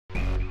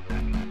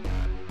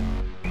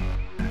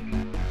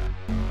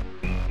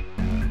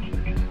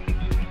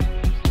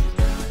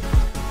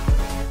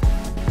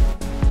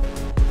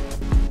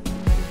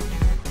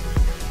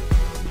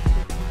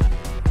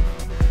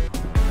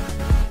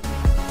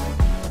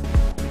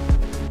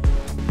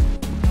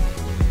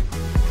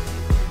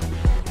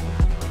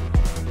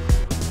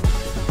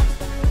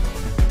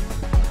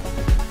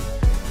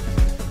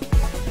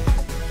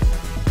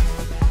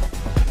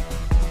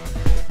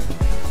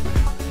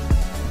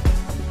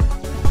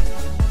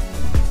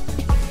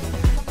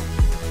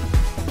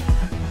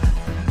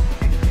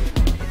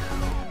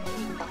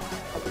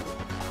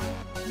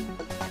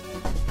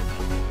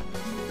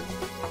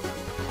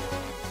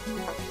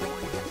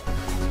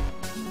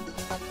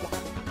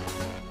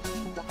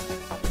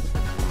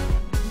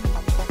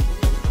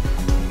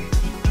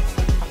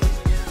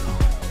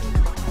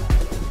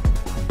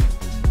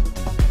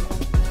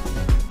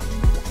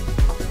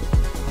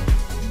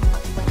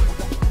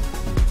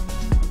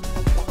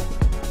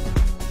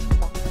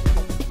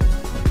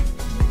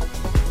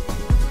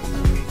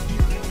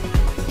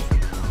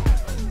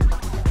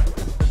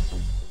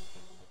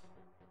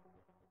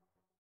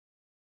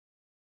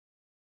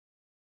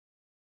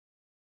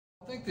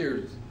think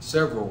there's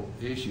several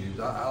issues.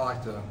 I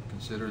like to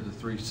consider the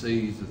 3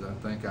 C's as I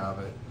think of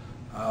it.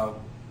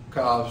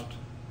 Cost,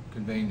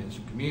 convenience,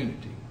 and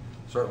community.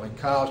 Certainly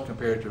cost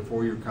compared to a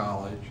 4-year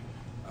college,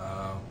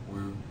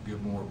 we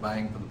give more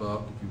bang for the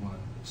buck, if you want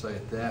to say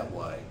it that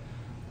way.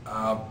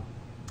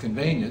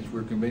 Convenience,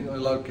 we're conveniently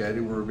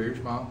located. We're a very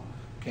small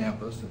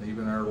campus, and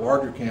even our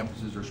larger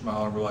campuses are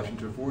small in relation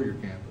to a 4-year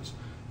campus.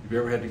 If you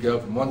ever had to go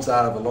from one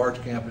side of a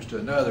large campus to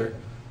another,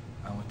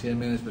 with 10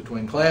 minutes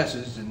between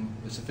classes, and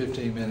it's a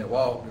 15-minute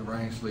walk in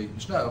rain, sleet,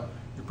 and snow,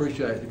 you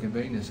appreciate the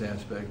convenience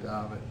aspect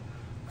of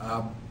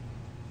it.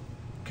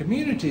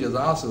 Community is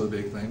also a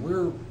big thing.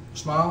 We're a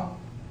small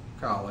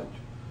college.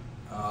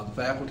 The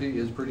faculty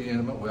is pretty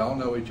intimate. We all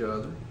know each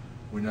other.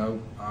 We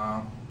know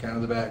kind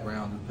of the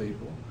background of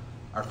people.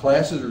 Our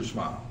classes are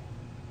small.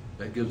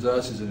 That gives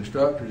us as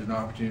instructors an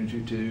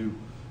opportunity to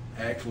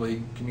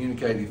actually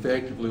communicate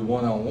effectively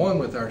one-on-one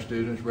with our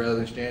students rather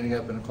than standing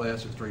up in a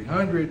class of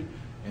 300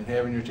 and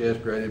having your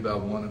test graded by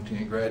 1 of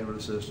 10 graduate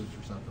assistants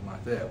or something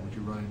like that, which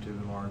you run into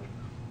in large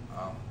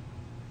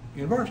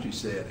university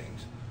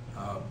settings.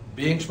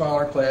 Being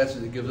smaller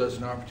classes, it gives us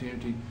an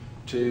opportunity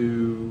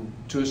to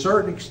a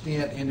certain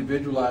extent,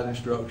 individualize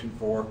instruction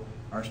for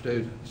our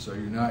students. So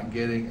you're not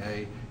getting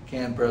a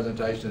canned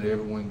presentation that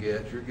everyone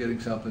gets. You're getting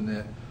something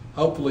that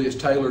hopefully is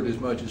tailored as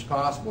much as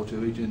possible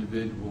to each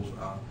individual's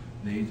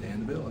needs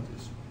and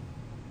abilities.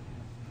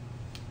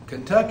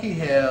 Kentucky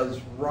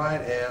has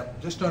right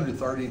at just under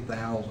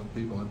 30,000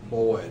 people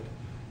employed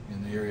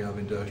in the area of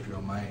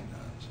industrial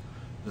maintenance.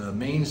 The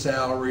mean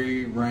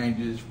salary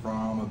ranges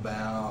from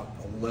about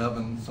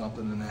 11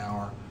 something an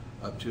hour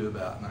up to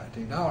about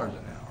 $19 an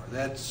hour.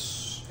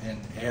 That's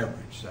an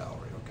average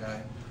salary,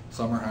 okay?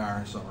 Some are higher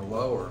and some are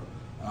lower.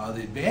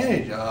 The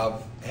advantage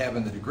of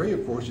having the degree,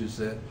 of course, is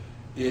that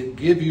it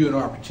gives you an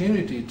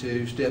opportunity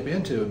to step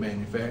into a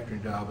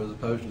manufacturing job as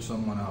opposed to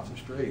someone off the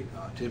street.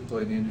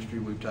 Typically in the industry,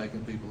 we've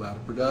taken people out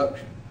of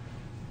production.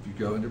 If you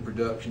go into a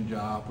production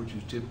job, which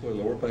is typically a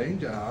lower paying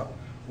job,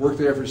 work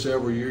there for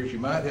several years, you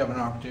might have an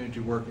opportunity to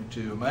work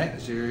into a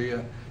maintenance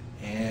area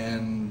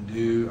and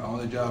do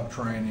on-the-job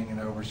training, and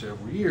over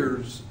several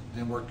years,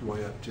 then work your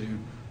way up to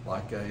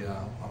like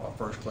a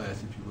first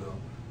class, if you will,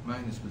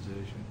 maintenance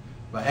position.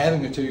 By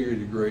having a 2-year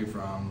degree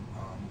from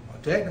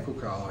a technical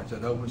college,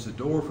 that opens the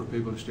door for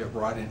people to step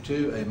right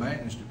into a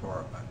maintenance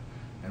department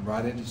and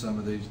right into some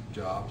of these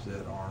jobs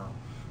that are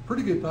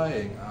pretty good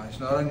paying. It's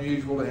not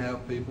unusual to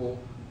have people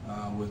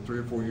with 3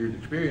 or 4 years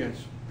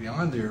experience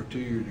beyond their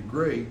 2-year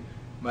degree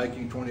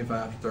making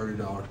 $25 to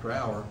 $30 per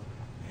hour,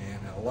 and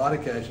in a lot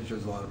of cases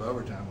there's a lot of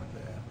overtime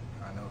with that.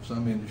 I know of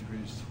some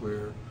industries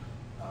where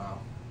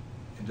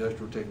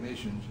industrial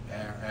technicians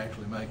are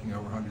actually making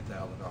over $100,000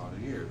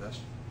 a year. That's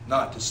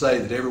not to say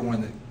that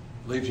everyone that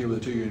leaves here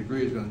with a 2-year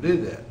degree is going to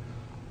do that,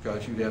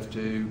 because you have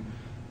to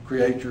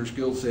create your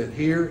skill set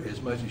here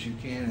as much as you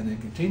can and then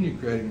continue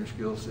creating your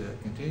skill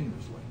set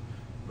continuously.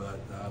 But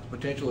the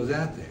potential is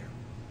out there.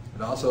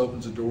 It also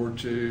opens the door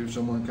to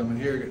someone coming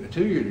here getting a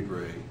 2-year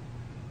degree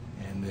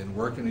and then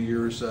working a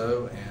year or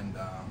so and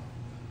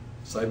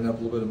saving up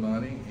a little bit of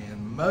money.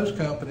 And most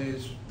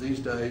companies these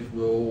days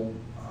will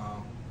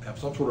have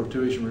some sort of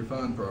tuition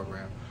refund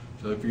program.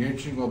 So if you're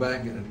interested in going back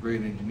and getting a degree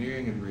in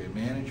engineering, a degree in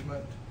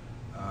management,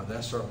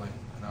 that's certainly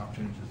an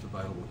opportunity that's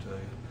available to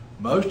you.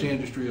 Most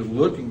industry is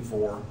looking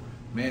for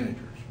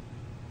managers.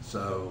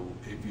 So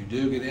if you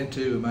do get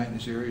into a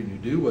maintenance area and you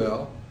do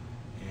well,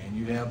 and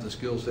you have the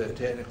skill set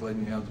technically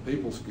and you have the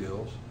people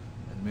skills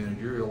and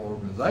managerial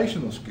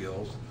organizational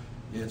skills,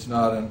 it's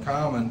not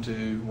uncommon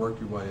to work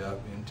your way up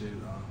into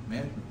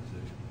management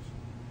positions.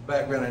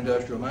 Background in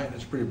industrial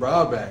maintenance is a pretty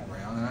broad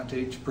background, and I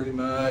teach pretty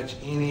much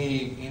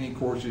any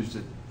courses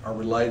that are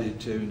related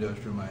to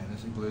industrial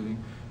maintenance,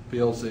 including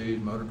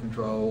PLCs, motor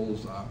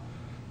controls,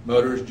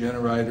 motors,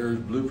 generators,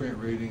 blueprint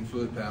reading,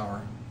 fluid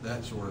power,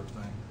 that sort of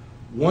thing.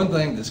 One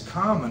thing that's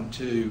common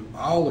to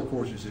all the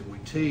courses that we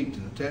teach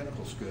in the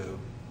technical school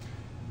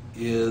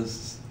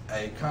is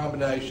a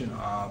combination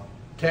of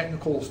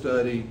technical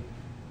study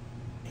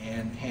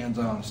and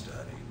hands-on study.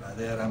 By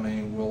that I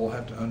mean we'll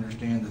have to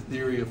understand the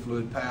theory of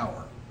fluid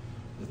power,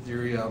 the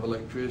theory of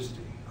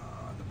electricity,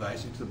 the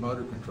basics of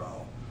motor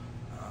control.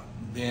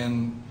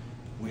 Then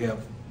we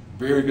have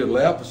very good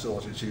lab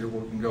facilities here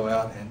where we can go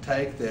out and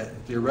take that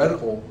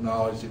theoretical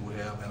knowledge that we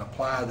have and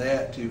apply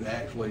that to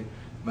actually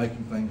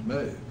making things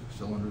move.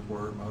 Cylinders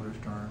work, motors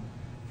turn,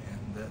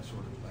 and that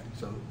sort of thing.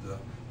 So the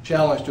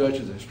challenge to us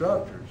as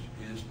instructors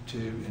is to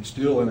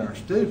instill in our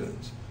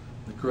students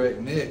the correct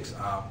mix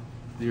of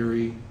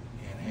theory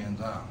and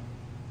hands-on.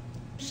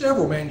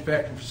 Several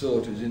manufacturing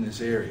facilities in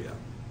this area.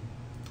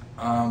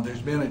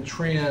 There's been a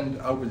trend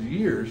over the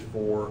years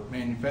for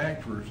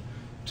manufacturers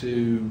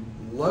to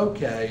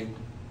locate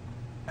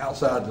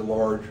outside the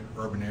large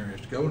urban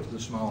areas, to go into the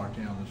smaller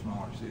towns and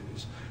smaller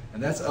cities.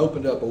 And that's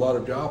opened up a lot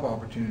of job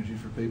opportunities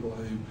for people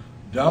who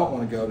don't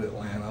want to go to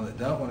Atlanta, that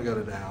don't want to go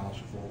to Dallas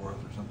or Fort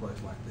Worth or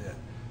someplace like that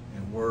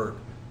and work.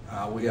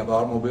 We have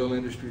automobile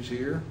industries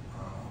here,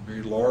 a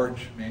very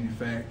large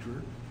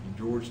manufacturer in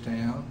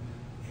Georgetown,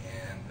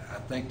 and I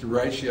think the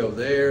ratio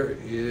there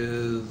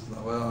is,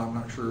 well, I'm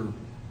not sure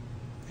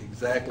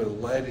exactly. The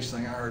latest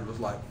thing I heard was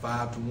like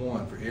 5 to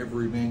 1 for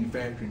every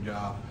manufacturing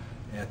job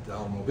at the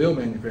automobile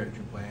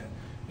manufacturing plant.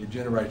 It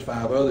generates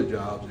 5 other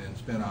jobs in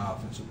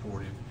spin-off and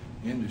supportive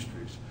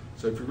industries.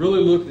 So if you're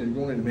really looking at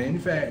going into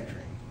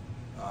manufacturing,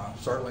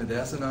 certainly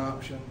that's an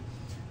option.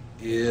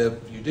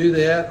 If you do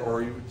that,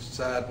 or you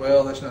decide,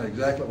 well, that's not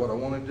exactly what I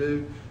want to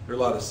do, there are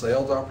a lot of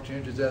sales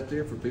opportunities out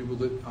there for people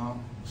that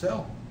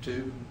sell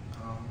to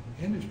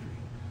industry.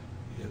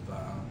 If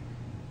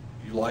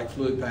you like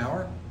fluid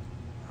power,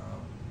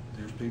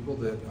 there's people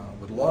that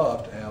would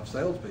love to have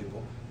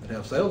salespeople that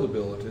have sales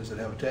abilities, that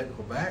have a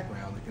technical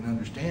background, that can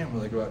understand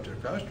when they go out to a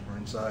customer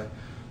and say,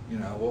 you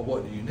know, well,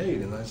 what do you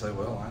need? And they say,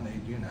 well, I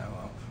need, you know,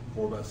 a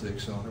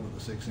 4x6 cylinder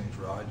with a 6-inch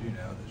rod, you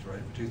know, that's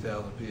rated for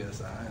 2,000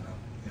 PSI, and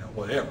you know,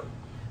 whatever.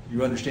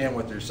 You understand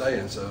what they're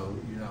saying, so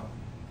you don't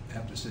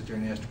have to sit there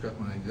and ask the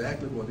customer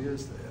exactly what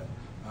is that.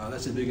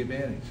 That's a big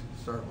advantage,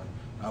 certainly.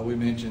 We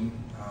mentioned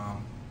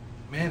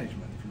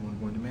management, if you want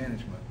to go into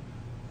management.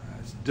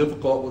 It's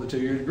difficult with a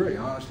 2-year degree,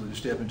 honestly, to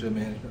step into a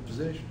management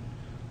position.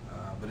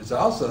 But it's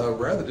also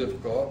rather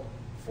difficult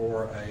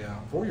for a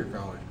 4-year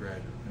college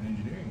graduate, an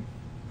engineering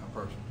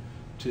person,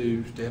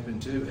 to step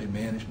into a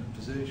management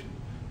position.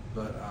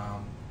 But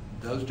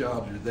those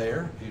jobs are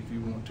there if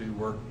you want to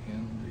work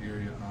in the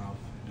area of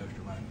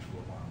industrial management for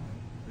a while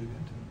and move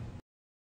into it.